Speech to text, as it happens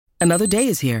Another day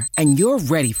is here, and you're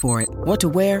ready for it. What to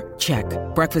wear? Check.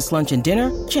 Breakfast, lunch, and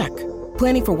dinner? Check.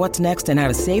 Planning for what's next and how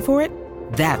to save for it?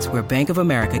 That's where Bank of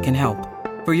America can help.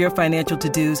 For your financial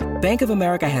to-dos, Bank of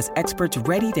America has experts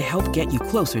ready to help get you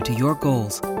closer to your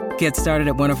goals. Get started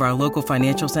at one of our local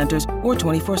financial centers or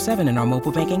 24/7 in our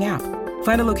mobile banking app.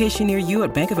 Find a location near you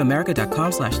at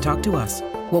bankofamerica.com/talktous.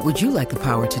 What would you like the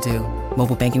power to do?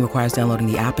 Mobile banking requires downloading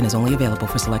the app and is only available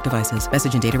for select devices.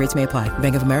 Message and data rates may apply.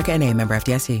 Bank of America N.A., member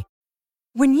FDIC.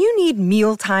 When you need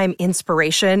mealtime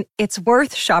inspiration, it's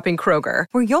worth shopping Kroger,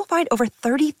 where you'll find over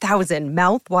 30,000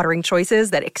 mouth-watering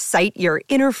choices that excite your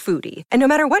inner foodie. And no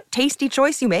matter what tasty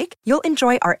choice you make, you'll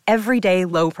enjoy our everyday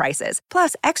low prices,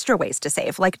 plus extra ways to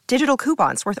save, like digital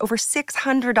coupons worth over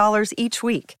 $600 each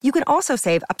week. You can also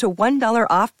save up to $1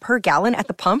 off per gallon at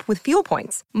the pump with fuel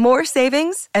points. More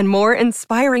savings and more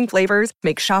inspiring flavors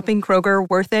make shopping Kroger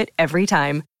worth it every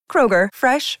time. Kroger,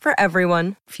 fresh for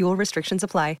everyone. Fuel restrictions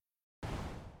apply.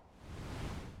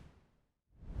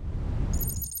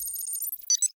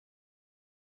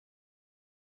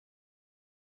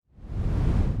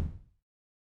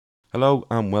 Hello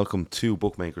and welcome to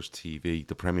Bookmakers TV,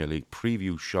 the Premier League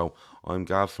preview show. I'm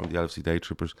Gav from the LFC Day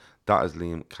Trippers. That is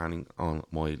Liam Canning on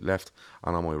my left,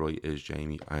 and on my right is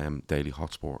Jamie. I am Daily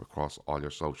Hotspur across all your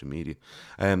social media.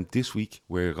 This week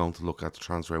we're going to look at the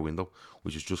transfer window,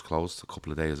 which has just closed a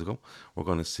couple of days ago. We're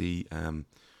going to see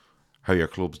how your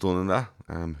club's done in that,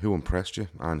 who impressed you,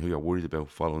 and who you're worried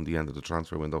about following the end of the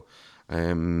transfer window.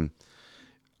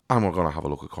 And we're going to have a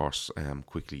look, of course,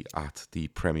 quickly at the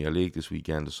Premier League this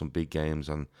weekend. There's some big games,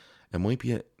 and it might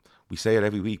be, we say it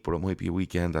every week, but it might be a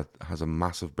weekend that has a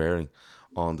massive bearing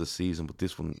on the season. But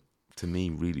this one, to me,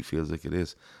 really feels like it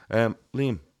is.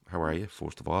 Liam, how are you,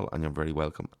 first of all? And you're very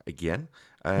welcome again.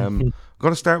 I'm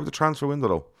going to start with the transfer window,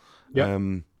 though.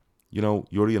 Yep. You know,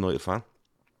 you're a United fan.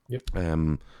 Yep.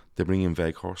 They bring in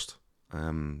Weghorst.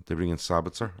 They bring in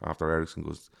Sabitzer after Eriksen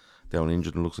goes down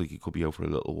injured and looks like he could be out for a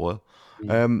little while.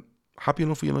 Happy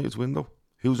enough for United's window?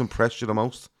 Who's impressed you the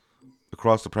most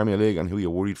across the Premier League, and who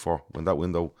you're worried for when that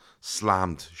window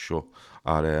slammed shut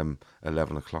at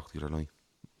 11 o'clock the other night?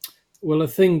 Well, I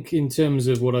think in terms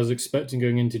of what I was expecting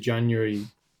going into January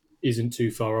isn't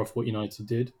too far off what United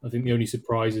did. I think the only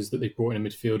surprise is that they brought in a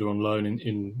midfielder on loan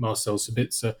in Marcel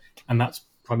Sabitzer, and that's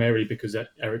primarily because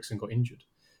Eriksen got injured.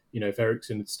 You know, if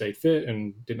Eriksen had stayed fit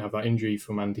and didn't have that injury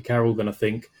from Andy Carroll, then I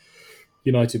think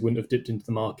United wouldn't have dipped into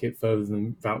the market further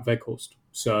than Wout Weghorst.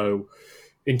 So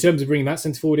in terms of bringing that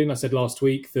centre forward in, I said last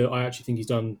week that I actually think he's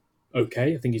done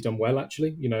okay. I think he's done well,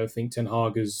 actually. You know, I think Ten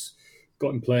Hag has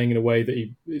got him playing in a way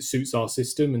that it suits our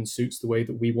system and suits the way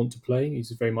that we want to play.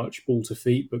 He's very much ball to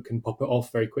feet, but can pop it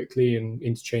off very quickly and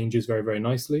interchanges very, very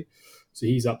nicely. So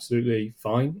he's absolutely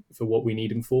fine for what we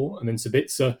need him for. And then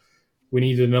Sabitzer, we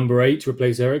needed a number 8 to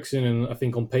replace Eriksen, and I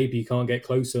think on paper you can't get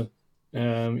closer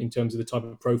in terms of the type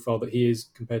of profile that he is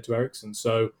compared to Eriksen.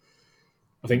 So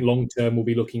I think long term we'll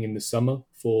be looking in the summer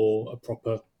for a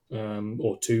proper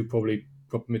or two probably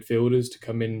proper midfielders to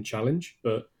come in and challenge.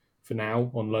 But for now,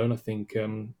 on loan, I think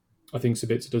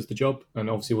Sabitzer does the job, and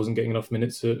obviously wasn't getting enough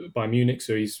minutes by Munich,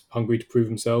 so he's hungry to prove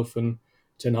himself. And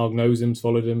Ten Hag knows him,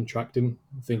 followed him, tracked him.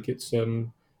 I think it's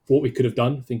for what we could have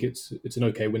done. I think it's an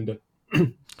okay window.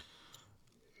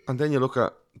 And then you look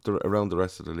at around the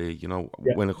rest of the league. You know,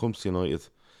 when it comes to United,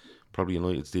 probably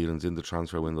United's dealings in the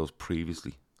transfer windows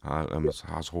previously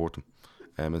has hurt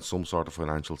them in some sort of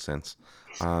financial sense,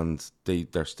 and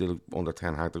they're still under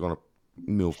Ten Hag. They're going to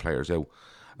move players out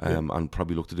and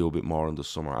probably look to do a bit more in the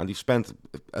summer. And he's spent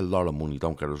a lot of money.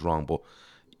 Don't get us wrong, but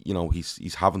you know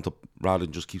he's having to, rather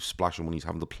than just keep splashing money, he's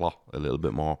having to plot a little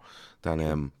bit more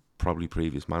than probably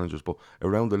previous managers. But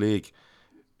around the league,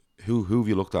 who have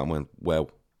you looked at and went, wow,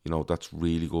 you know, that's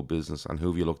really good business? And who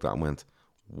have you looked at and went,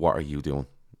 what are you doing?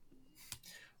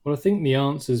 Well, I think the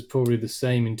answer is probably the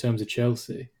same in terms of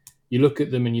Chelsea. You look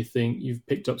at them and you think you've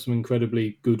picked up some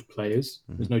incredibly good players.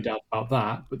 There's no doubt about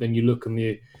that. But then you look on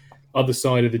the other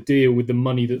side of the deal with the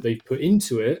money that they've put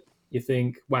into it, you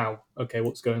think, wow, okay,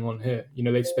 what's going on here? You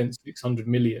know, they've spent 600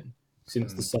 million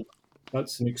since the summer.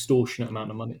 That's an extortionate amount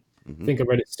of money. I think I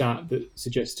read a stat that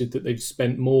suggested that they've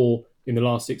spent more in the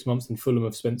last 6 months than Fulham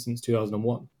have spent since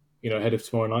 2001, you know, ahead of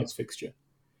tomorrow night's fixture.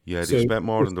 Yeah, they spent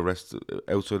more than the rest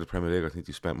outside the Premier League. I think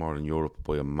they spent more in Europe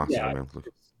by a massive amount.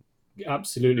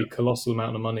 Absolutely colossal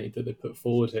amount of money that they put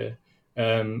forward here.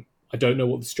 I don't know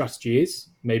what the strategy is.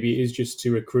 Maybe it is just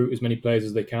to recruit as many players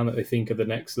as they can that they think are the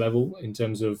next level in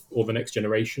terms of, or the next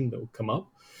generation that will come up.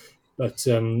 But,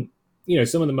 you know,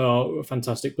 some of them are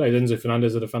fantastic players. Enzo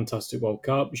Fernandez had a fantastic World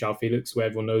Cup. João Felix, where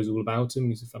everyone knows all about him,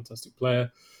 he's a fantastic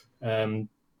player.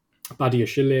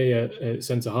 Badiashile at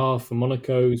centre half for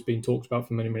Monaco, who's been talked about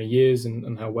for many, many years,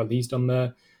 and how well he's done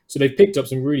there. So they've picked up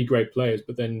some really great players,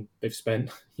 but then they've spent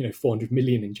 400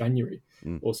 million in January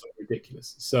or something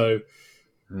ridiculous. So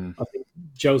I think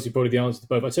Chelsea probably the answer to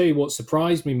both. I tell you what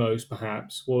surprised me most,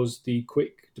 perhaps, was the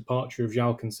quick departure of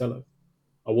João Cancelo.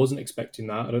 I wasn't expecting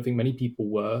that. I don't think many people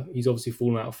were. He's obviously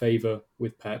fallen out of favour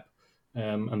with Pep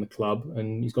and the club,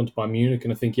 and he's gone to Bayern Munich,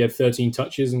 and I think he had 13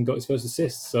 touches and got his first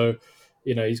assist. So,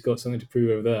 he's got something to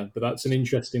prove over there. But that's an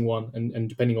interesting one, and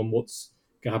depending on what's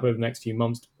going to happen over the next few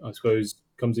months, I suppose,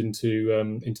 comes into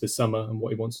the summer and what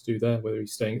he wants to do there, whether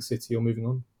he's staying at City or moving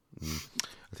on.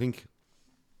 I think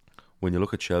when you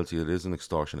look at Chelsea, it is an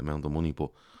extortionate amount of money, but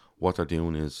what they're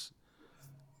doing is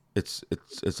it's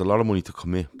a lot of money to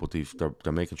commit, but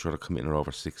they're making sure they're committing it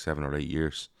over 6, 7 or 8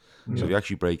 years. Yeah. So if you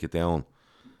actually break it down,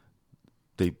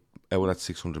 they out of that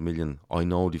 600 million, I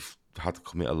know they've had to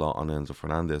commit a lot on Enzo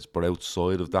Fernandez, but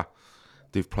outside of that,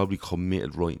 they've probably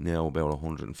committed right now about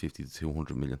 150 to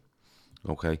 200 million,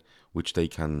 okay, which they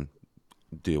can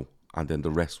do, and then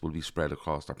the rest will be spread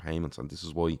across their payments. And this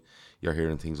is why you're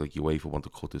hearing things like UEFA want to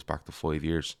cut this back to 5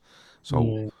 years.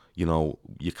 So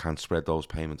you can't spread those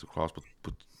payments across,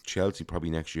 but Chelsea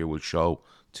probably next year will show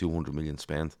 200 million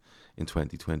spent in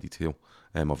 2022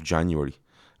 of January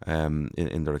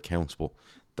in their accounts, but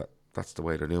that's the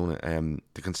way they're doing it.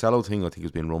 The Cancelo thing I think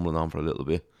has been rumbling on for a little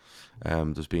bit.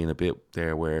 There's been a bit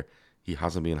there where he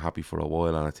hasn't been happy for a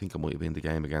while, and I think it might have been the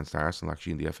game against Arsenal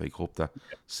actually in the FA Cup that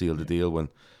sealed the deal when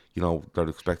they're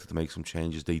expected to make some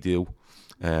changes. They do,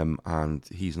 and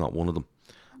he's not one of them,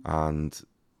 and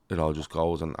it all just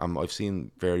goes. And I've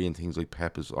seen varying things like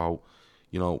Pep is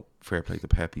fair play to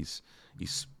Pep. He's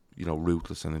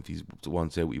ruthless, and if he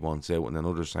wants out, he wants out. And then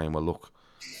others saying, well, look,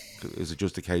 is it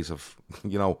just a case of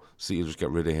City just get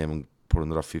rid of him and put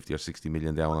another 50 or 60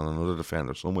 million down on another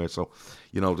defender somewhere? So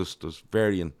there's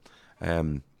varying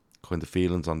kind of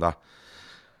feelings on that.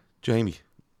 Jamie,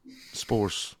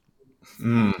 Spurs.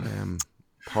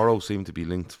 Porro seemed to be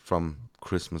linked from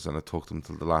Christmas, and it took them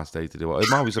till the last day to do it.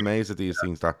 I'm always amazed at these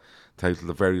things that take till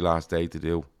the very last day to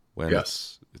do when it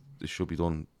should be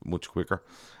done much quicker.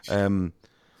 But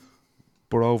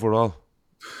overall,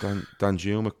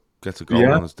 Danjuma gets a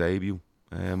goal on his debut.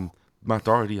 Matt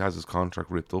Doherty has his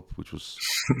contract ripped up, which was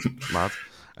mad.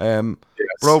 But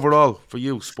overall, for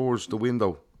you, Spurs, the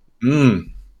window.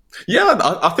 Yeah,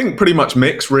 I think pretty much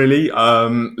mixed, really.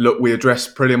 Look, we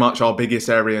addressed pretty much our biggest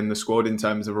area in the squad in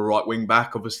terms of a right wing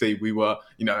back. Obviously, we were,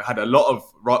 had a lot of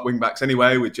right wing backs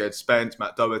anyway with Jed Spence,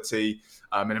 Matt Doherty,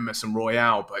 and Emerson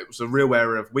Royale, but it was a real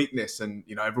area of weakness. And,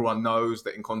 everyone knows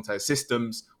that in Conte's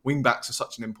systems, wing backs are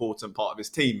such an important part of his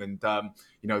team. And,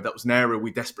 that was an area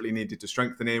we desperately needed to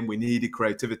strengthen in. We needed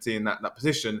creativity in that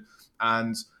position.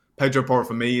 And Pedro Porro,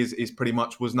 for me, is pretty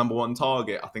much was number one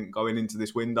target. I think going into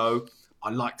this window, I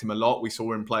liked him a lot. We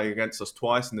saw him play against us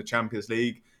twice in the Champions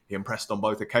League. He impressed on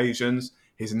both occasions.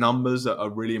 His numbers are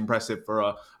really impressive for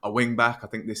a wing-back. I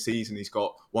think this season he's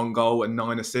got 1 goal and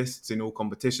 9 assists in all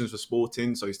competitions for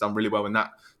Sporting. So he's done really well in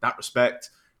that respect.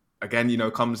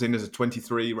 Again, comes in as a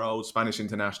 23-year-old Spanish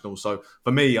international. So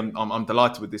for me, I'm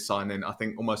delighted with this signing. I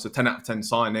think almost a 10 out of 10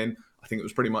 signing. I think it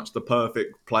was pretty much the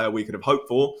perfect player we could have hoped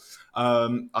for.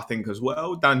 I think as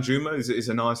well, Danjuma is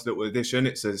a nice little addition.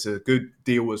 It's a good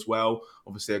deal as well.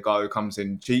 Obviously, a guy who comes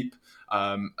in cheap.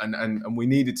 And we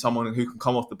needed someone who can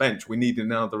come off the bench. We needed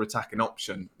another attacking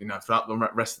option. Throughout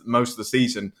the most of the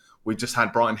season, we just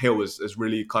had Brian Hill as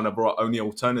really kind of our only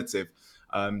alternative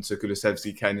to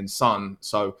Kulusevski, Kane and Son.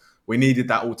 So we needed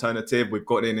that alternative. We've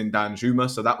got in Danjuma,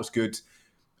 so that was good.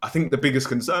 I think the biggest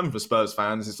concern for Spurs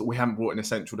fans is that we haven't brought an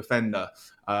essential defender.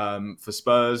 For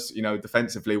Spurs,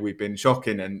 defensively, we've been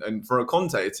shocking. And for a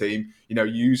Conte team, you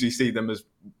usually see them as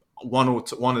one or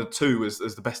two as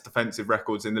the best defensive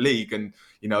records in the league. And,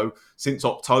 since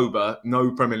October,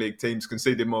 no Premier League teams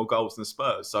conceded more goals than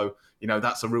Spurs. So,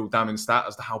 that's a real damning stat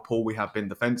as to how poor we have been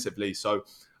defensively. So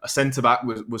a centre-back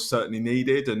was certainly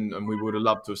needed, and we would have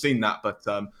loved to have seen that. But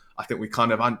I think we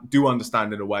kind of do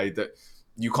understand in a way that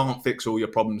you can't fix all your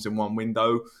problems in one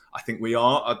window. I think we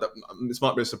are. This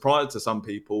might be a surprise to some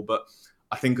people, but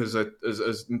I think as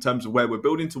in terms of where we're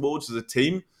building towards as a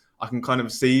team, I can kind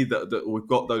of see that we've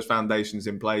got those foundations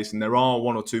in place, and there are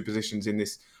 1 or 2 positions in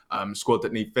this squad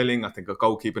that need filling. I think a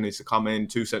goalkeeper needs to come in,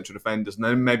 2 central defenders, and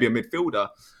then maybe a midfielder.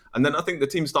 And then I think the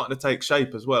team's starting to take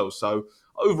shape as well. So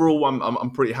overall,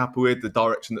 I'm pretty happy with the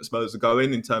direction that Spurs are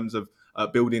going in terms of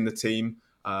building the team.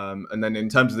 And then in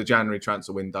terms of the January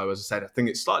transfer window, as I said, I think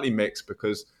it's slightly mixed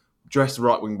because dressed the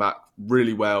right wing back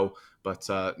really well, but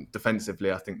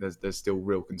defensively, I think there's still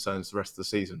real concerns the rest of the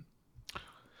season.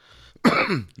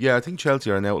 Yeah, I think Chelsea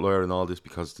are an outlier in all this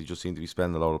because they just seem to be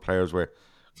spending a lot of players where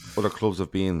other clubs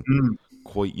have been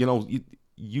quite, you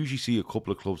usually see a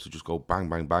couple of clubs that just go bang,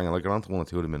 bang, bang, and I'll get on to one or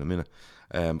two of them in a minute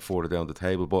further down the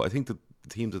table. But I think the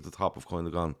teams at the top have kind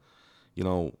of gone,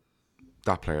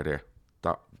 that player there,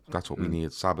 that's what we need,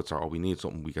 Sabitzer, or we need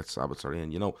something, we get Sabitzer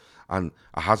in, and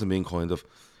it hasn't been kind of,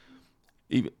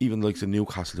 even like the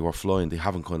Newcastle who are flying, they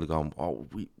haven't kind of gone,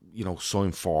 we,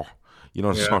 sign for,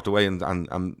 sort of way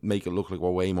and make it look like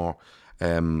we're way more,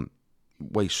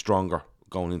 way stronger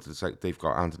going into the second. They've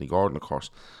got Anthony Gordon, of course.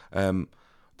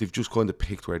 They've just kind of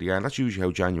picked where they are, and that's usually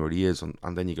how January is,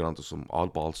 and then you get onto some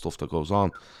oddball stuff that goes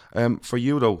on. For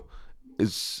you though,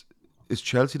 is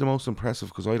Chelsea the most impressive?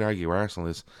 Because I'd argue Arsenal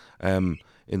is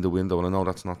in the window, and I know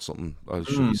that's not something I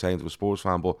should be saying to a sports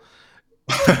fan, but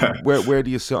where do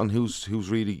you sit on who's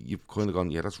really, you've kind of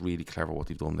gone, yeah, that's really clever what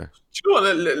they've done there? Sure,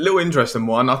 a little interesting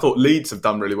one. I thought Leeds have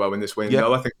done really well in this window.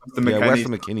 Yeah. I think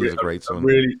Weston McKennie is a great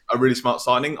signing. A really smart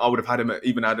signing. I would have had him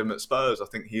at Spurs. I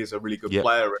think he is a really good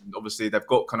player, and obviously they've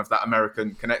got kind of that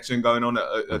American connection going on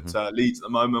at Leeds at the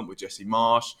moment with Jesse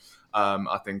Marsh.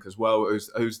 I think as well.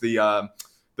 Who's the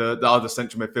other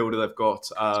central midfielder they've got?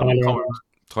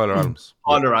 Tyler Adams.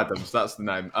 Tyler Adams, that's the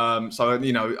name. So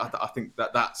I think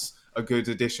that's a good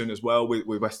addition as well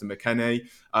with Weston McKennie.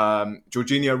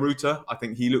 Jorginho Ruta, I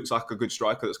think he looks like a good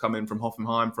striker that's come in from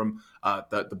Hoffenheim from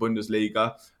the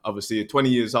Bundesliga. Obviously 20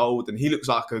 years old, and he looks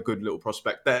like a good little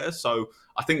prospect there. So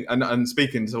I think, and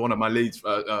speaking to one of my Leeds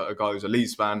a guy who's a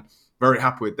Leeds fan, very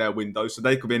happy with their window, so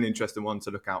they could be an interesting one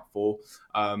to look out for.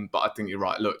 But I think you're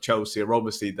right. Look, Chelsea are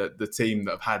obviously the team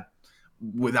that have had,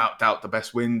 without doubt, the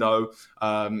best window.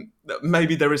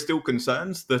 Maybe there is still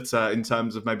concerns that in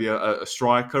terms of maybe a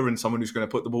striker and someone who's going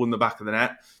to put the ball in the back of the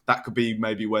net, that could be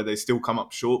maybe where they still come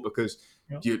up short, because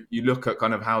you look at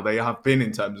kind of how they have been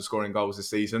in terms of scoring goals this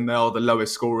season. They are the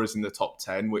lowest scorers in the top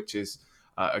 10, which is,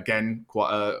 again,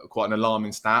 quite an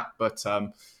alarming stat. But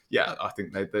I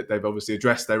think they've obviously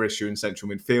addressed their issue in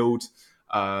central midfield.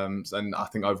 And I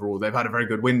think overall they've had a very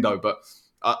good window. But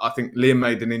I think Liam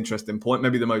made an interesting point.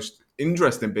 Maybe the most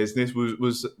interesting business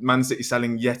was Man City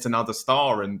selling yet another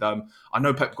star. And I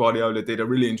know Pep Guardiola did a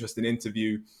really interesting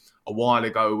interview a while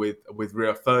ago with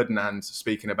Rio Ferdinand,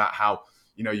 speaking about how,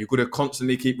 you've got to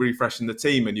constantly keep refreshing the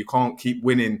team, and you can't keep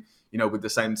winning, with the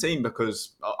same team,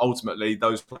 because ultimately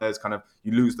those players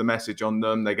you lose the message on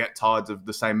them. They get tired of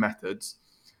the same methods.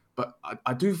 But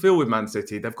I do feel with Man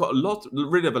City, they've got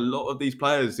rid of a lot of these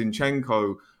players: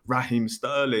 Zinchenko, Raheem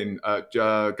Sterling,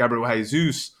 Gabriel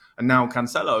Jesus, and now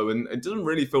Cancelo, and it doesn't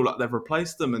really feel like they've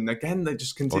replaced them. And again, they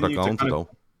just continue to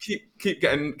keep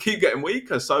getting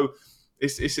weaker. So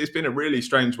it's been a really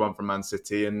strange one from Man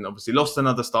City, and obviously lost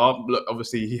another star. Look,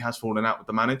 obviously he has fallen out with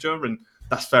the manager, and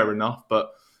that's fair enough.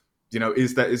 But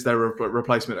is there a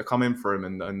replacement to come in for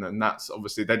him? And that's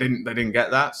obviously they didn't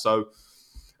get that. So.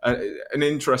 An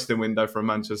interesting window for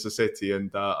Manchester City,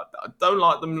 and I don't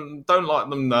like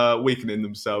them weakening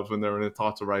themselves when they're in a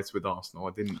title race with Arsenal. I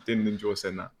didn't enjoy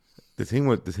seeing that. The thing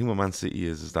with Man City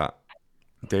is that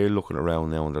they're looking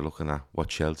around now and they're looking at what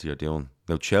Chelsea are doing.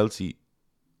 Now Chelsea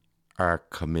are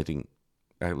committing,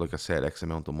 like I said, X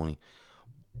amount of money,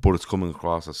 but it's coming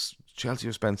across as Chelsea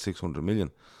have spent 600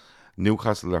 million.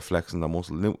 Newcastle are flexing their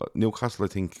muscle. Newcastle, I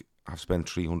think, have spent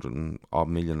 300 odd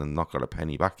million and not got a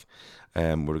penny back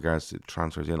with regards to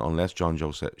transfers in, unless John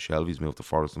Joe Shelby's moved to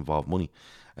Forest involved money.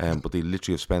 But they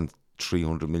literally have spent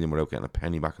 300 million without getting a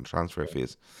penny back in transfer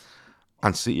fees.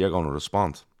 And City are going to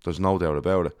respond. There's no doubt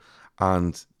about it.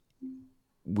 And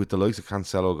with the likes of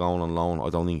Cancelo going on loan, I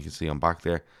don't think you can see him back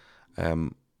there.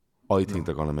 I think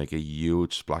they're going to make a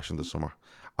huge splash in the summer.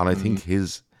 And I think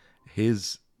his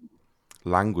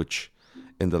language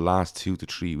in the last 2 to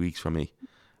 3 weeks for me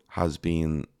has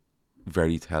been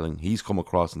very telling. He's come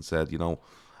across and said, we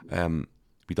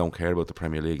don't care about the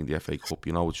Premier League and the FA Cup.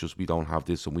 It's just we don't have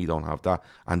this and we don't have that.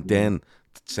 And then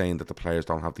saying that the players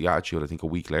don't have the attitude, I think a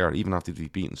week later, even after they've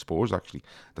beaten Spurs, actually,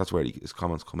 that's where his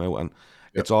comments come out. And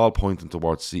it's all pointing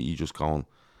towards City just going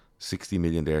 60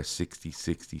 million there, 60,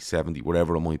 70,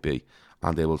 whatever it might be.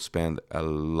 And they will spend a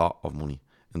lot of money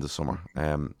in the summer.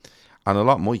 And a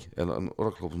lot might, and other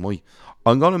clubs might.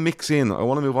 I'm going to mix in. I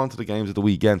want to move on to the games of the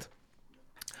weekend.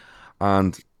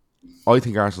 And I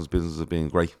think Arsenal's business has been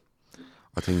great.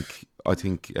 I think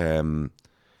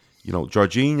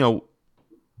Jorginho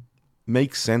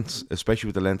makes sense, especially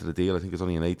with the length of the deal. I think it's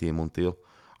only an 18-month deal.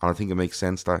 And I think it makes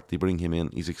sense that they bring him in.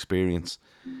 He's experienced.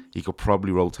 He could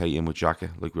probably rotate in with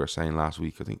Xhaka, like we were saying last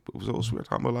week. I think it was us we were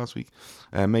talking about last week.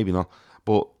 Maybe not.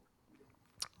 But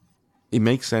it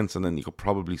makes sense, and then you could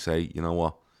probably say, you know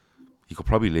what, he could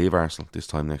probably leave Arsenal this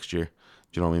time next year.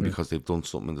 Do you know what I mean? Because they've done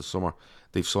something in the summer.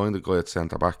 They've signed a guy at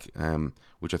centre back,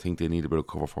 which I think they need a bit of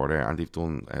cover for there, and they've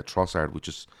done Trossard, which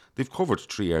is they've covered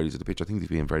 3 areas of the pitch. I think they've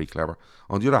been very clever.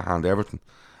 On the other hand, Everton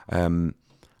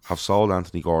have sold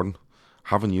Anthony Gordon,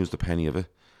 haven't used a penny of it.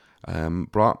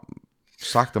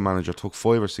 Sacked the manager, took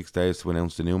 5 or 6 days to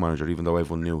announce the new manager, even though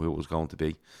everyone knew who it was going to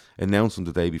be. Announced him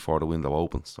the day before the window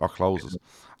opens or closes,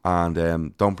 and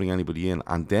don't bring anybody in,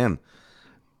 and then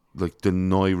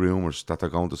deny rumours that they're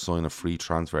going to sign a free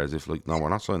transfer, as if no, we're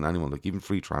not signing anyone, even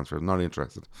free transfer, not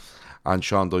interested. And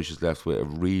Sean Dyche is left with a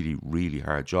really, really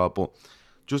hard job. But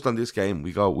just on this game,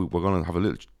 we're going to have a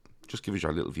little, just give us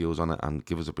your little views on it and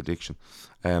give us a prediction.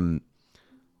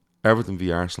 Everton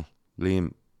v Arsenal.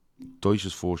 Liam,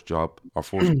 Dyche's first job or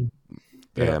first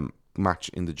match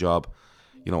in the job.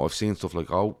 I've seen stuff like,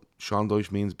 Sean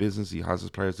Dyche means business. He has his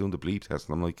players doing the bleep test,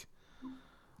 and I'm like,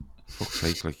 fuck's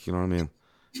sake, you know what I mean?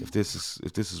 If this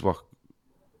is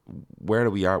where are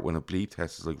we at when a bleep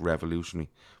test is revolutionary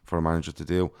for a manager to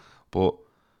do? But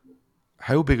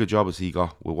how big a job has he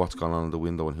got with what's going on in the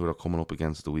window and who they're coming up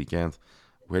against the weekend?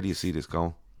 Where do you see this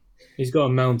going? He's got a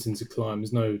mountain to climb.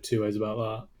 There's no two ways about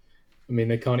that. I mean,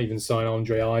 they can't even sign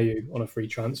Andre Ayew on a free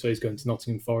transfer. He's going to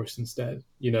Nottingham Forest instead.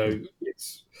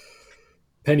 It's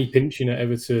penny pinching at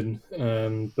Everton,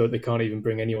 but they can't even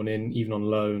bring anyone in, even on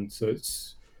loan. So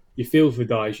you feel for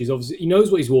Dyche. He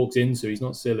knows what he's walked into. He's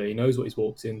not silly. He knows what he's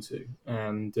walked into,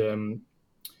 and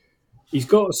he's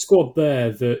got a squad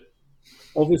there that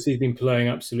obviously has been playing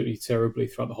absolutely terribly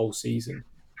throughout the whole season.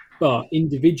 But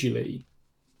individually,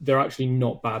 they're actually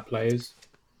not bad players.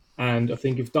 And I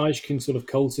think if Dyche can sort of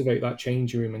cultivate that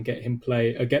changing room and get them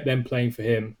playing for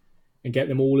him, and get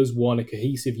them all as one, a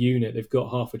cohesive unit, they've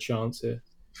got half a chance here.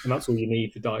 And that's all you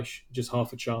need for Dyche, just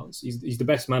half a chance. He's the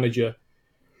best manager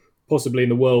possibly in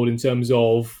the world in terms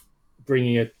of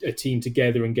bringing a team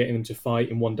together and getting them to fight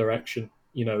in one direction.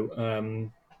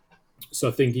 So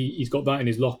I think he's got that in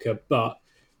his locker. But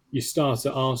you start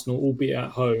at Arsenal, albeit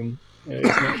at home,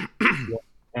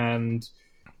 and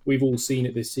we've all seen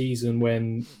it this season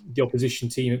when the opposition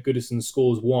team at Goodison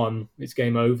scores 1, it's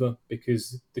game over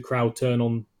because the crowd turn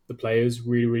on the players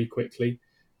really, really quickly.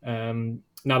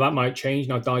 Now that might change.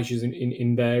 Now Dyche is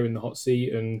in there in the hot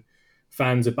seat and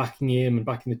fans are backing him and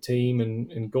backing the team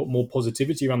and got more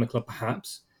positivity around the club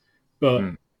perhaps. But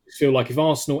I feel like if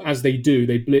Arsenal, as they do,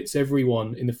 they blitz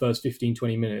everyone in the first 15,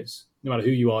 20 minutes, no matter who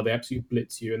you are, they absolutely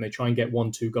blitz you and they try and get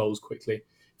 1-2 goals quickly.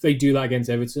 If they do that against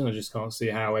Everton, I just can't see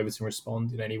how Everton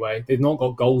respond in any way. They've not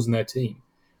got goals in their team.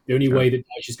 The only way that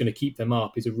Dyche is going to keep them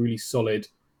up is a really solid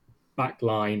back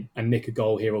line and nick a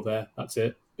goal here or there. That's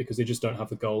it, because they just don't have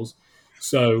the goals.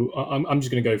 So I'm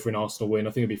just going to go for an Arsenal win.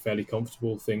 I think it'll be fairly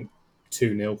comfortable. I think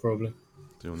 2-0 probably.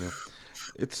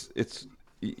 2-0.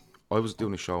 I was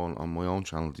doing a show on my own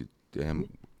channel. It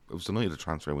was the night of the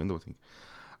transfer window, I think.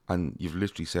 And you've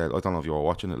literally said, I don't know if you were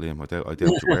watching it, Liam. I doubt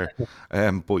you were.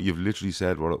 But you've literally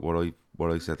said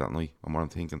what I said that night and what I'm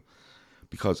thinking.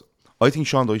 Because I think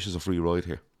Sean Dyche is a free ride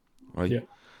here, right? Yeah.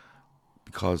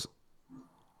 Because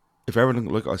if Everton,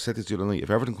 like I said this the other night, if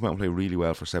Everton come out and play really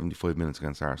well for 75 minutes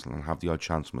against Arsenal and have the odd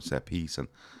chance from a set piece and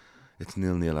it's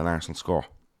 0-0 and Arsenal score,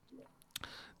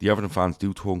 the Everton fans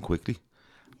do turn quickly.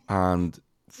 And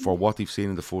for what they've seen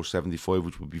in the first 75,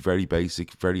 which would be very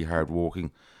basic, very hard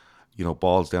working,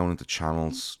 balls down into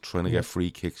channels, trying to get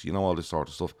free kicks, all this sort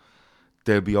of stuff,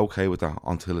 they'll be okay with that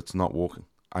until it's not working.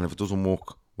 And if it doesn't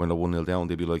work when they're 1-0 down,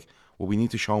 they'll be like, well, we need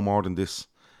to show more than this.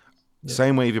 Yeah.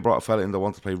 Same way if you brought a fella in that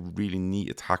wanted to play really neat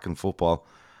attacking football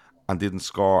and didn't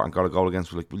score and got a goal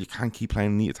against, we're like, well, you can't keep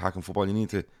playing neat attacking football. You need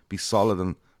to be solid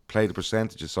and play the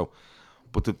percentages. So,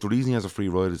 but the reason he has a free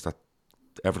ride is that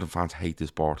Everton fans hate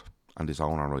this board and this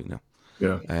owner right now.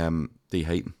 Yeah. They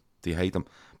hate him. They hate him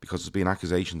because there's been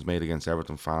accusations made against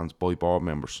Everton fans by board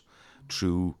members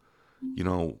through,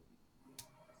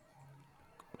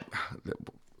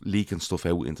 leaking stuff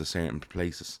out into certain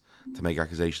places to make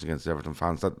accusations against Everton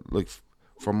fans that, like,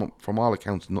 from all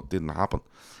accounts, didn't happen.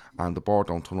 And the board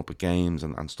don't turn up at games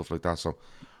and stuff like that. So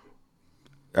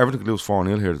Everton could lose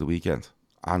 4-0 here at the weekend,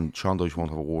 and Sean Dyche won't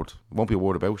have a word. It won't be a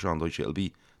word about Sean Dyche. It'll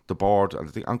be the board and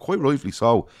the thing, and quite rightfully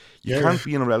so. You can't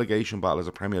be in a relegation battle as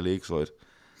a Premier League side.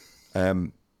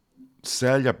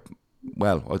 Sell your,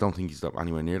 well, I don't think he's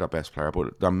anywhere near their best player,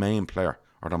 but their main player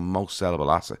or their most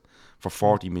sellable asset for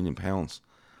 £40 million,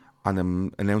 and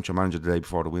then announce your manager the day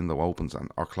before the window opens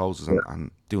or closes and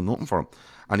do nothing for him.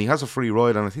 And he has a free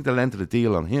ride, and I think the length of the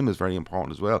deal on him is very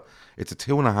important as well. It's a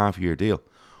 2.5 year deal,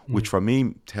 which for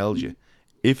me tells you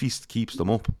if he keeps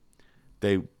them up,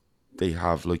 they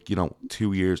have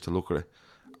 2 years to look at it,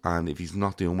 And if he's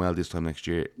not doing well this time next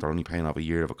year, they're only paying off a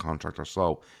year of a contract or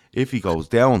so. If he goes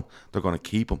down, they're going to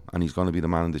keep him, and he's going to be the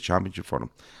man in the championship for them.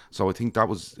 So I think that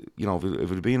was, if it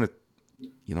had been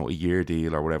a year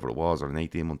deal or whatever it was, or an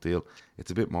 18-month deal, it's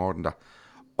a bit more than that.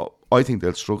 I think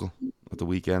they'll struggle at the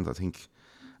weekend. I think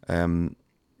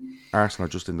Arsenal are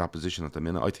just in that position at the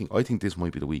minute. I think this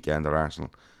might be the weekend that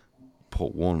Arsenal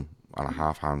put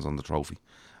 1.5 hands on the trophy,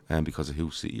 because of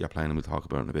who City are playing, and we'll talk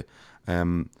about it in a bit.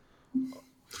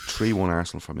 3-1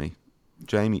 Arsenal for me.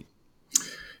 Jamie?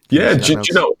 Yeah, do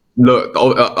you know, look,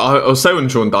 I'll say on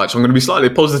Sean Dyche, I'm going to be slightly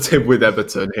positive with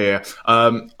Everton here. I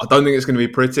don't think it's going to be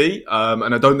pretty,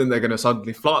 and I don't think they're going to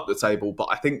suddenly fly up the table, but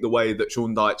I think the way that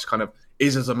Sean Dyche kind of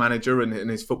is as a manager and in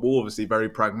his football, obviously very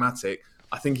pragmatic,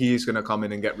 I think he is going to come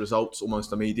in and get results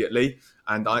almost immediately,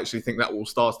 and I actually think that will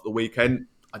start at the weekend.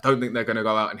 I don't think they're going to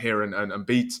go out in here and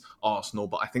beat Arsenal,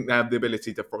 but I think they have the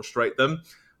ability to frustrate them.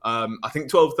 I think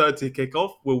 12:30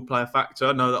 kickoff will play a factor.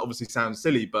 I know that obviously sounds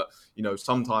silly, but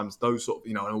sometimes those sort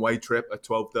of an away trip, a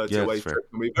 12:30 away trip,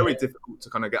 can be very difficult to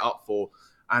kind of get up for.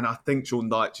 And I think Sean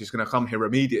Dyche is going to come here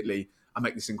immediately and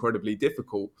make this incredibly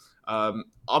difficult. I've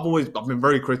been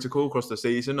very critical across the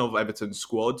season of Everton's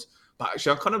squad, but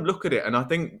actually I kind of look at it and I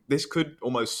think this could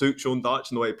almost suit Sean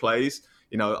Dyche in the way he plays.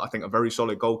 I think a very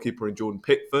solid goalkeeper in Jordan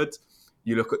Pickford.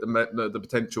 You look at the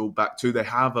potential back two they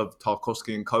have of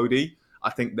Tarkowski and Cody. I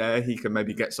think there he can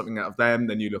maybe get something out of them.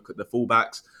 Then you look at the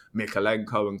fullbacks,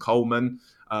 Mikalenko and Coleman.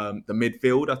 The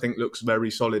midfield, I think, looks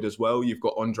very solid as well. You've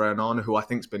got Andre Onana, who I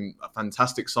think has been a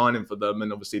fantastic signing for them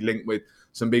and obviously linked with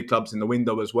some big clubs in the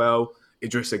window as well.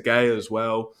 Idrissa Gueye as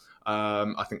well.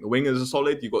 I think the wingers are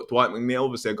solid. You've got Dwight McNeil,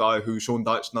 obviously a guy who Sean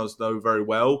Dyche knows very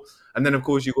well. And then, of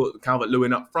course, you've got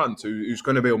Calvert-Lewin up front, who's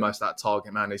going to be almost that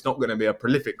target man. He's not going to be a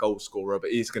prolific goal scorer, but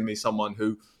he's going to be someone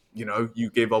who you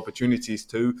give opportunities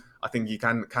to. I think he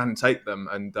can take them,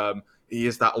 and he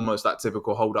is almost that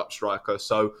typical hold-up striker.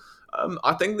 So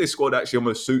I think this squad actually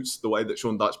almost suits the way that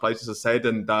Sean Dyche plays, as I said,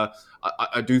 and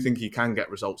I do think he can get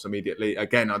results immediately.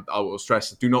 Again, I will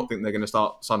stress, I do not think they're going to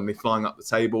start suddenly flying up the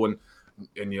table and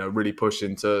really push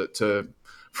into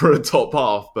for a top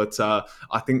half, but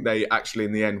I think they actually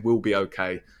in the end will be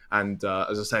okay. And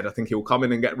as I said, I think he'll come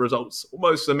in and get results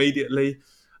almost immediately.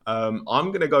 I'm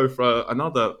going to go for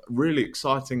another really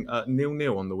exciting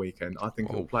 0-0 on the weekend. I think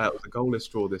it'll play out with a goalless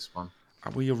draw this one.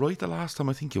 Well, you're right the last time.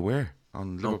 I think you were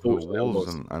on Liverpool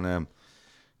Wolves, and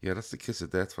that's the kiss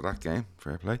of death for that game.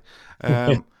 Fair play.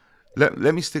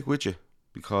 Let me stick with you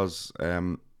because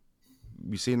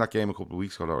we seen that game a couple of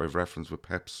weeks ago that I've referenced with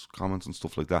Pep's comments and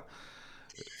stuff like that.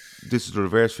 This is the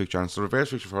reverse fixture, and it's the reverse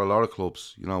fixture for a lot of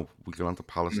clubs. We'll get on to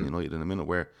Palace and United in a minute,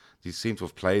 where they seem to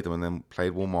have played them and then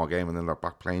played one more game and then they're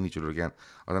back playing each other again.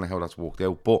 I don't know how that's worked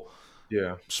out, but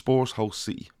Spurs host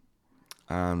City,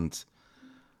 and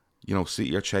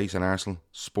City are chasing Arsenal.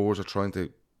 Spurs are trying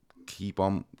to keep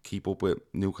up with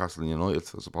Newcastle and United,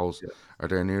 I suppose, are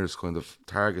their nearest kind of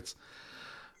targets.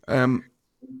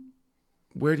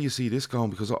 Where do you see this going?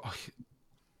 Because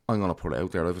I'm going to put it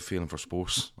out there. I have a feeling for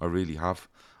Spurs. I really have.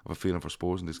 I have a feeling for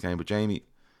Spurs in this game. But Jamie,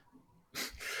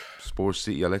 Spurs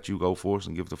City, I'll let you go first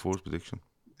and give the first prediction.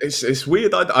 It's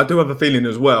weird. I do have a feeling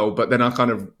as well, but then I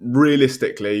kind of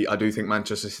realistically, I do think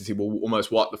Manchester City will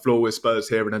almost wipe the floor with Spurs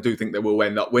here, and I do think they will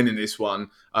end up winning this one.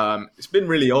 It's been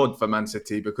really odd for Man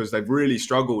City because they've really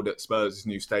struggled at Spurs'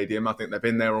 new stadium. I think they've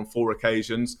been there on 4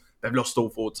 occasions. They've lost all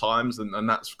 4 times, and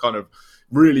that's kind of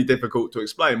really difficult to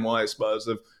explain why Spurs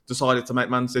have decided to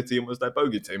make Man City almost their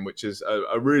bogey team, which is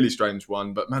a really strange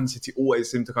one. But Man City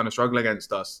always seem to kind of struggle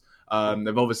against us.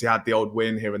 They've obviously had the odd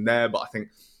win here and there, but I think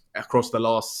across the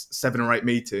last 7 or 8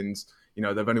 meetings,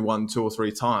 they've only won 2 or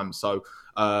 3 times. So,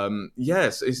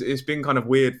 yes, it's been kind of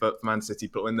weird for Man City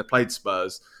when they played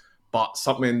Spurs. But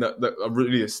something that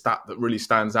really a stat that really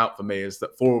stands out for me is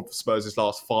that 4 of Spurs'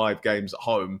 last 5 games at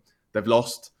home, they've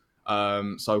lost.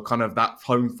 So kind of that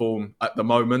home form at the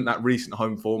moment, that recent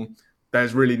home form,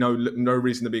 there's really no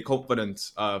reason to be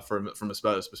confident from a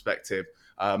Spurs perspective.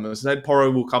 As I said,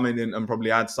 Porro will come in and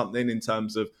probably add something in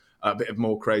terms of a bit of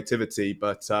more creativity,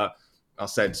 but I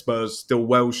said Spurs still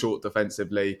well short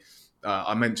defensively.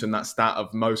 I mentioned that stat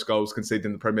of most goals conceded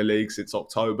in the Premier League since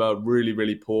October, really,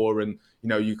 really poor. And,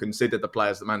 you consider the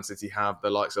players that Man City have, the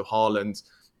likes of Haaland,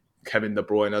 Kevin De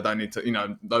Bruyne, I don't need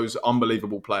to, those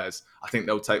unbelievable players. I think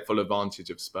they'll take full advantage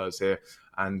of Spurs here.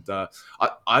 And I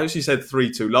actually said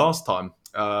 3-2 last time.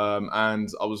 And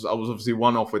I was obviously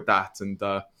 1-off with that. And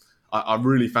I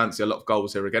really fancy a lot of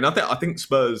goals here again. I think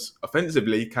Spurs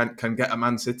offensively can get a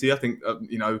Man City. I think,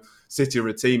 City are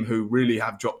a team who really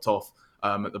have dropped off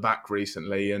at the back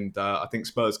recently, and I think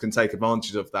Spurs can take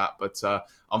advantage of that. But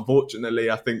unfortunately,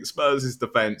 I think Spurs'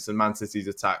 defence and Man City's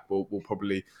attack will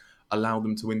probably allow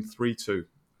them to win 3-2,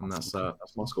 and that's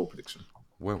my score prediction.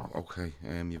 Well, okay,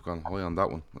 you've gone high on that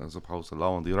one as opposed to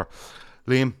low on the other.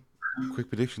 Liam, quick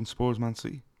prediction: Spurs, Man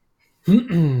City.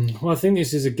 Well, I think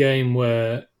this is a game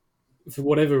where, for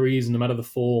whatever reason, no matter the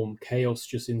form, chaos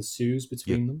just ensues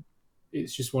between them.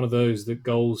 It's just one of those that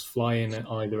goals fly in at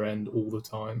either end all the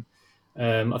time.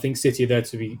 I think City are there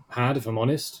to be had, if I'm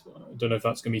honest. I don't know if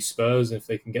that's going to be Spurs and if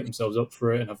they can get themselves up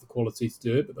for it and have the quality to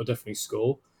do it, but they'll definitely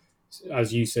score.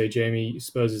 As you say, Jamie,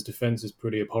 Spurs' defence is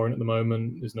pretty abhorrent at the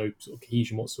moment. There's no sort of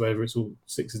cohesion whatsoever. It's all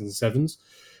 6s and 7s.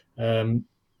 I'm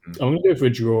going to go for a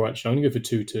draw, actually. I'm going to go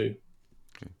for 2-2.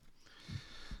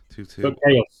 2-2. But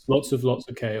chaos. Lots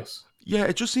of chaos. Yeah,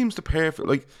 it just seems the perfect...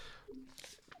 Like,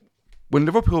 when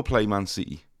Liverpool play Man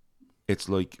City, it's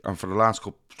like... And for the last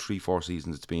 3-4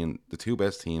 seasons, it's been the two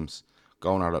best teams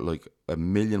going at it like a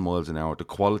million miles an hour. The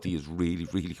quality is really,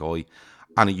 really high.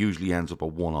 And it usually ends up a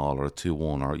 1-1 or a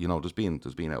 2-1, or, you know, there's been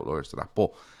outliers to that.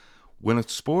 But when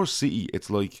it's Spurs City, it's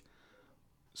like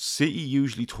City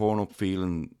usually turn up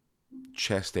feeling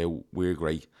chest out, we're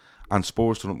great, and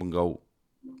Spurs turn up and go,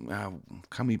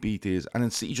 can we beat this? And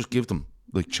then City just give them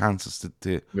like chances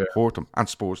to hurt them, and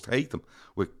Spurs take them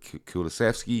with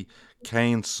Kulusevski,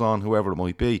 Kane, Son, whoever it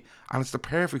might be, and it's the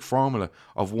perfect formula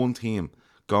of one team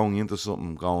going into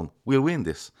something going, we'll win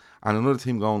this, and another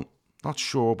team going, not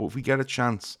sure, but if we get a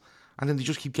chance, and then they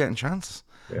just keep getting chances.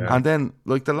 Yeah. And then,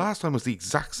 like, the last time was the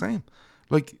exact same.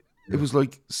 Like, it was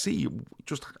like, see,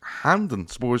 just handing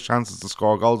Spurs chances to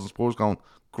score goals, and Spurs going,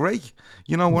 great,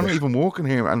 you know, we're not even working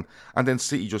here. And then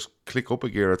City just click up a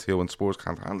gear or two, and Spurs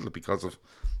can't handle it because of,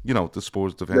 you know, the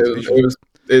Spurs defence.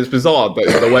 It was bizarre, but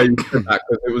the way you said that,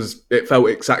 because it felt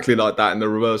exactly like that in the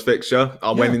reverse fixture.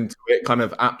 I went into it kind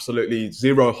of absolutely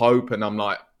zero hope, and I'm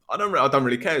like, I don't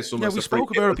really care. It's almost we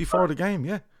spoke about it before the game,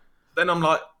 Then I'm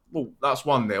like, well, that's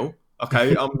 1-0.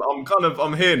 Okay,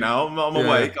 I'm here now. I'm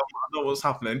awake. I know what's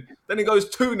happening. Then it goes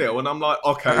 2-0, and I'm like,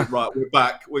 okay, right, we're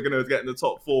back. We're going to get in the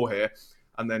top 4 here.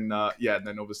 And then,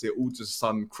 then obviously it all just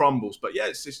sudden crumbles. But yeah,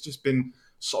 it's just been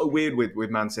so weird with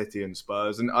Man City and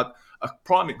Spurs. And a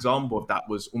prime example of that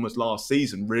was almost last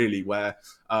season, really, where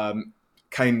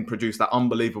Kane produced that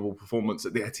unbelievable performance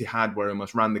at the Etihad, where he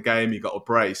almost ran the game. He got a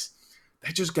brace.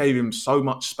 They just gave him so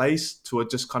much space to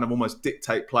just kind of almost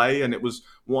dictate play. And it was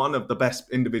one of the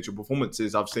best individual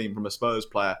performances I've seen from a Spurs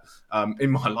player in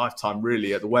my lifetime,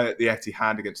 really, at the way at the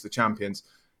Etihad against the champions.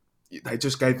 They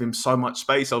just gave him so much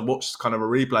space. I watched kind of a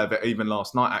replay of it even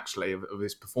last night, actually, of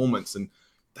his performance. And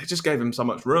they just gave him so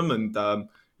much room. And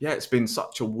it's been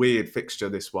such a weird fixture,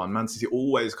 this one. Man City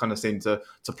always kind of seem to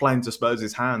play into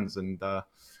Spurs' hands. And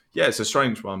it's a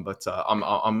strange one, but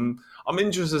I'm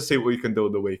interested to see what we can do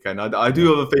on the weekend. I do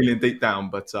have a feeling deep down,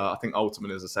 but I think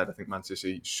ultimately, as I said, I think Man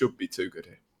City should be too good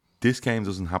here. This game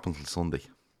doesn't happen till Sunday,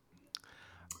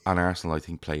 and Arsenal, I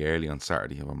think, play early on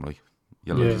Saturday. If I'm right,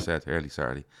 like you said, early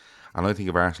Saturday, and I think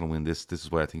if Arsenal win this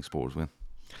is why I think Spurs win,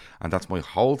 and that's my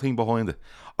whole thing behind it.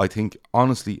 I think,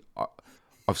 honestly,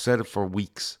 I've said it for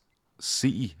weeks.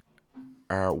 City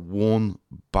are one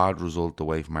bad result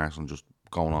away from Arsenal just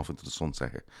going off into the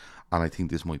sunset here, and I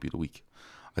think this might be the week.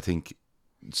 I think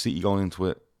City going into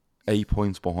it 8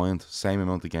 points behind, same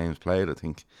amount of games played. I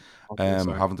think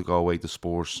having to go away to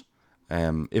Spurs,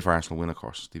 if Arsenal win, of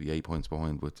course, they'll be 8 points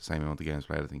behind with the same amount of games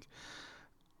played, I think.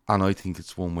 And I think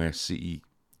it's one where City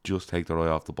just take their eye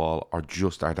off the ball, or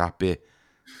just are that bit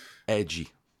edgy,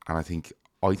 and I think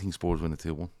Spurs win the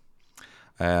 2-1.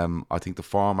 I think the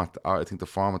form at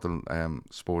the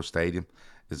Spurs Stadium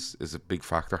is a big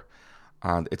factor.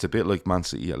 And it's a bit like Man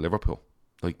City at Liverpool.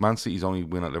 Like, Man City's only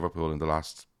win at Liverpool in the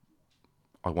last,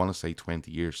 I want to say 20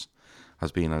 years,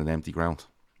 has been at an empty ground.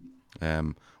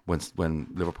 When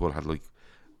Liverpool had like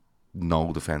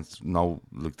no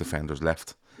defenders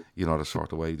left, you know, the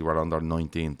sort of way. They were under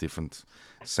 19 different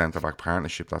centre-back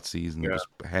partnership that season. It was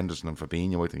Henderson and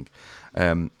Fabinho, I think.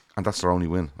 And that's their only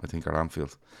win, I think, at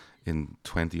Anfield in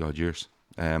 20 odd years.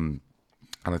 And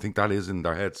I think that is in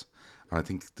their heads. And I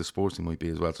think the Spurs team might be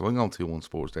as well. So I'm going 2-1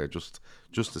 Spurs there just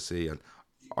to see. And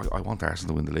I want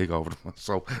Arsenal to win the league over them.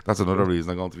 So that's another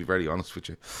reason I'm going to be very honest with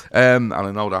you. And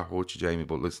I know that hurts you, Jamie,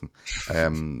 but listen,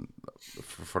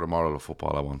 for the moral of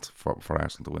football, I want for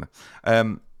Arsenal to win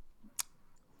it.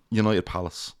 United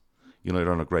Palace. United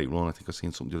are on a great run. I think I've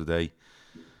seen something the other day.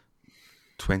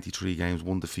 23 games,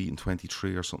 1 defeat in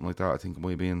 23 or something like that. I think it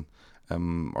might be in,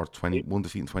 or 1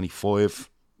 defeat in 25.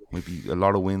 Might be a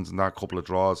lot of wins in that, couple of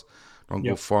draws. They're on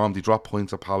good form. They dropped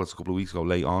points at Palace a couple of weeks ago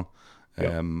late on.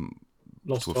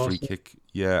 Lost to a free kick.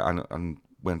 Yeah, and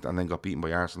went and then got beaten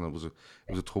by Arsenal. It was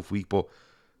a tough week, but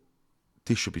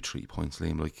this should be 3 points,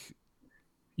 Liam. Like,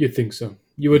 you'd think so.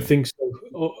 You would think so.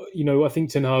 I think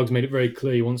Ten Hag's made it very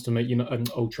clear he wants to make an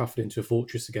Old Trafford into a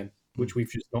fortress again, which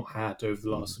we've just not had over the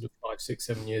last sort of 5, 6,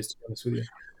 7 years. To be honest with you, it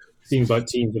seems like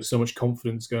teams have so much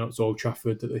confidence going up to Old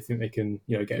Trafford that they think they can,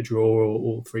 get a draw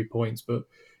or 3 points. But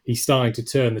he's starting to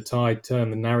turn the tide, turn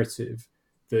the narrative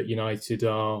that United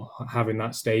are having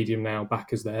that stadium now back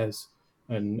as theirs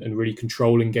and really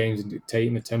controlling games and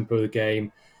dictating the tempo of the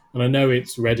game. And I know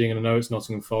it's Reading and I know it's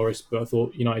Nottingham Forest, but I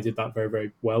thought United did that very,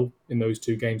 very well in those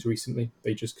 2 games recently.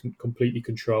 They just completely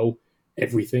control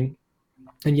everything.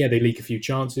 And yeah, they leak a few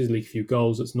chances, leak a few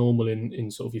goals. That's normal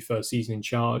in sort of your first season in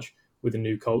charge with a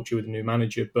new culture, with a new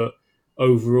manager. But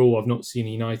overall, I've not seen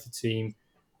a United team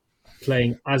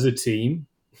playing as a team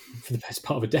for the best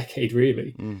part of a decade,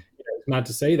 really. It's mad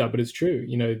to say that, but it's true.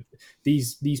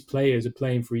 These players are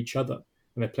playing for each other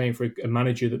and they're playing for a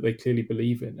manager that they clearly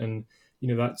believe in. And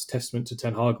that's testament to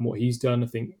Ten Hag and what he's done. I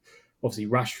think, obviously,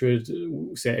 Rashford,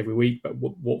 we say it every week, but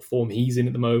what form he's in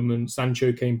at the moment.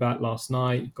 Sancho came back last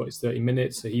night, got his 30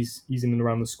 minutes, so he's in and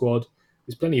around the squad.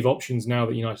 There's plenty of options now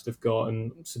that United have got,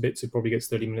 and Sabitzer probably gets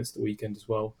 30 minutes at the weekend as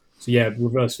well. So yeah,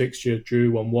 reverse fixture,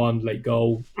 drew 1-1, late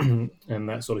goal, and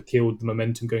that sort of killed the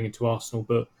momentum going into Arsenal.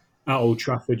 But at Old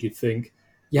Trafford, you'd think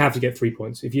you have to get 3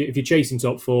 points. If you're chasing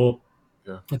top 4,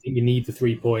 I think you need the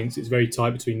 3 points. It's very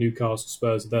tight between Newcastle,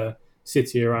 Spurs there,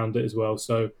 City around it as well.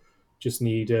 So just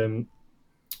need a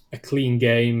clean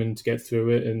game and to get through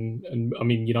it. And I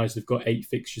mean, United have got 8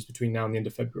 fixtures between now and the end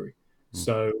of February.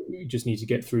 So you just need to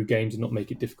get through games and not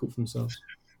make it difficult for themselves.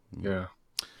 Yeah.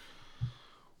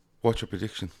 What's your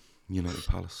prediction? United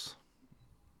Palace.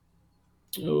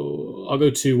 I'll go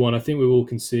 2-1. I think we will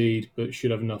concede, but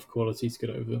should have enough quality to get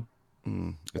over.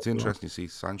 It's interesting to see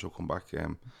Sancho come back. Yeah.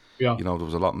 There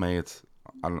was a lot made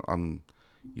and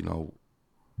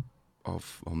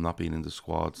of him not being in the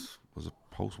squad. Was it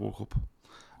post World Cup?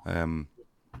 And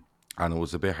it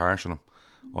was a bit harsh on him.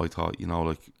 I thought,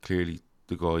 clearly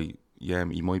the guy,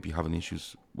 he might be having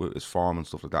issues with his form and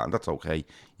stuff like that, and that's okay.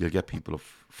 You'll get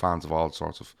fans of all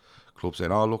sorts of clubs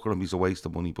saying, "Oh, look at him, he's a waste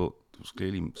of money," but there was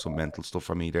clearly some mental stuff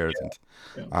for me there, I think.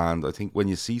 Yeah. And I think when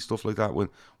you see stuff like that,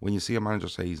 when you see a manager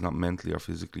say he's not mentally or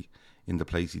physically in the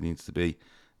place he needs to be,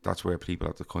 that's where people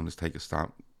have to kind of take a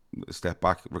step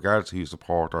back, regardless of who you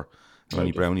support or how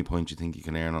many brownie points you think you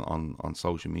can earn on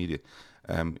social media.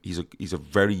 He's a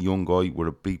very young guy with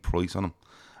a big price on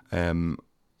him.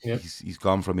 He's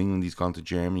gone from England, he's gone to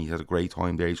Germany, he's had a great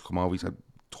time there, he's come over, he's had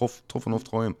tough enough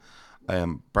time,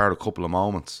 barred a couple of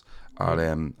moments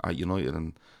at United,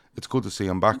 and it's good to see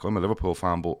him back. I'm a Liverpool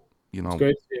fan, but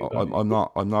I'm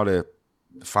not a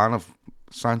fan of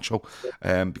Sancho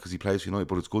because he plays for United,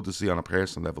 but it's good to see on a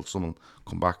personal level someone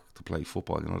come back to play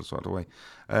football, the sort of way.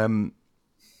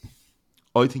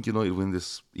 I think United win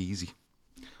this easy.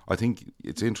 I think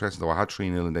it's interesting though, I had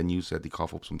 3-0 and then you said they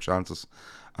cough up some chances,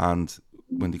 and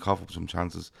when they cough up some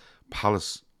chances,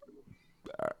 Palace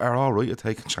are alright at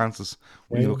taking chances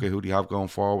when you look at who they have going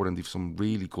forward, and they've some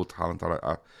really good talent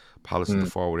at Palace in the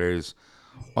forward areas.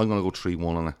 I'm going to go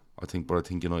 3-1 on it, I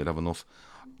think United have enough.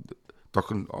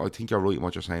 I think you're right in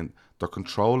what you're saying. They're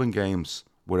controlling games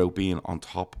without being on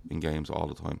top in games all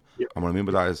the time. Yep. And what I mean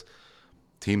by that is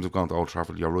teams have gone to Old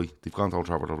Trafford, you're right, they've gone to Old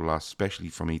Trafford over the last, especially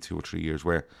for me, 2 or 3 years,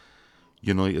 where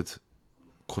United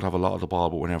could have a lot of the ball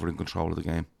but were never in control of the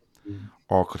game.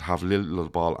 Or could have little of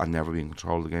the ball and never be in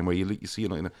control of the game, where you see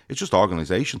it's just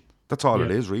organisation. That's all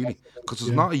it is, really. Because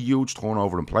there's not a huge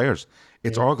turnover in players.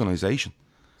 It's organisation.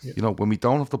 Yeah. When we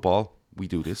don't have the ball, we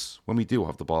do this. When we do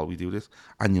have the ball, we do this.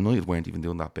 And United weren't even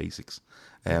doing that basics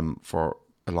for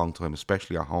a long time,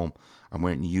 especially at home, and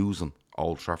weren't using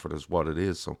Old Trafford as what it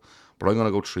is. So, but I'm going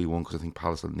to go 3-1 because I think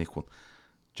Palace will nick one.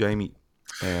 Jamie,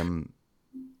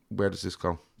 where does this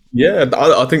go? Yeah,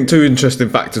 I think 2 interesting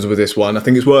factors with this one. I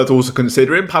think it's worth also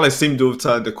considering. Palace seem to have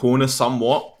turned the corner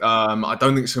somewhat. I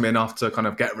don't think it's going to be enough to kind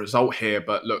of get a result here.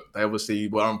 But look, they obviously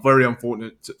were very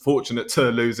fortunate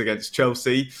to lose against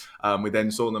Chelsea. We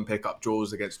then saw them pick up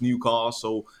draws against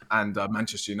Newcastle and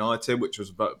Manchester United, which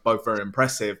was both very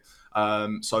impressive.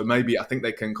 So maybe I think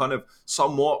they can kind of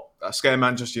somewhat scare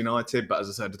Manchester United. But as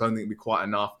I said, I don't think it'll be quite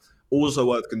enough. Also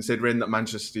worth considering that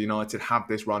Manchester United have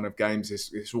this run of games,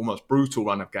 this almost brutal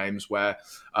run of games where,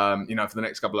 for the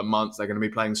next couple of months, they're going to be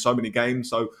playing so many games.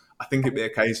 So I think it'd be a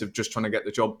case of just trying to get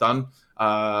the job done.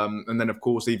 And then, of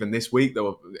course, even this week, there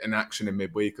were in action in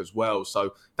midweek as well.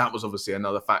 So that was obviously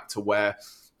another factor where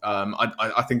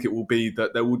I think it will be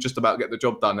that they will just about get the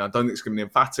job done. Now, I don't think it's going to be an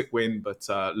emphatic win, but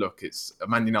look, it's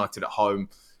Man United at home.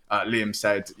 Liam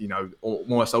said, you know,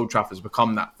 almost Old Trafford's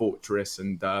become that fortress,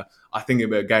 and I think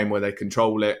it'll be a game where they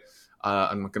control it.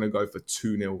 And I'm going to go for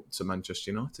 2-0 to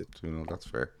Manchester United. 2-0, that's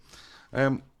fair.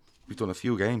 We've done a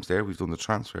few games there. We've done the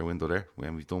transfer window there,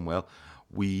 and we've done well.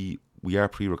 We are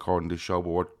pre-recording this show, but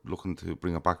we're looking to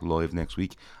bring it back live next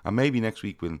week. And maybe next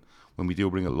week when we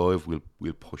do bring it live,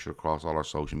 we'll push it across all our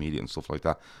social media and stuff like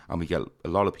that. And we get a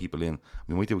lot of people in.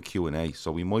 We might do a Q&A,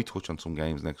 so we might touch on some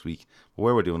games next week. But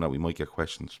where we're doing that, we might get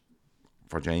questions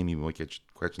for Jamie, we might get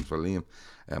questions for Liam.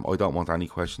 I don't want any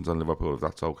questions on Liverpool, if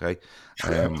that's okay.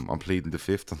 I'm pleading the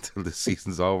fifth until the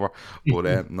season's over.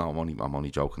 But no, I'm only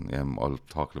joking. I'll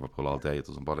talk Liverpool all day. It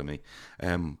doesn't bother me.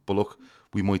 But look,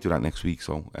 we might do that next week.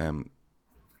 So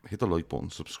hit the like button,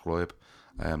 subscribe,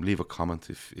 leave a comment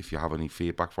if you have any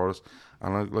feedback for us.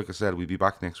 And like I said, we'll be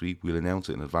back next week. We'll announce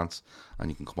it in advance, and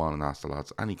you can come on and ask the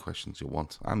lads any questions you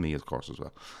want, and me of course as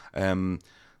well.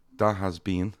 That has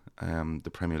been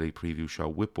the Premier League preview show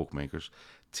with Bookmakers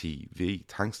TV.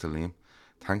 Thanks to Liam,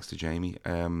 thanks to Jamie.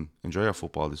 Enjoy your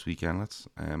football this weekend, lads.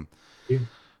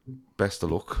 Best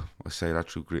of luck. I say that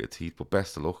through gritted teeth, but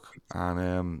best of luck.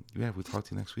 And we'll talk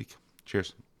to you next week.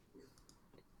 Cheers.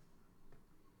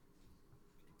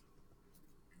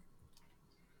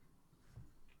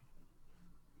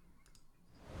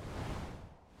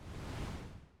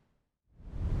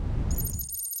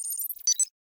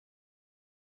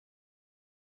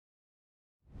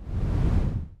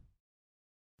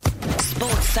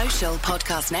 Sports Social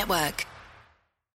Podcast Network.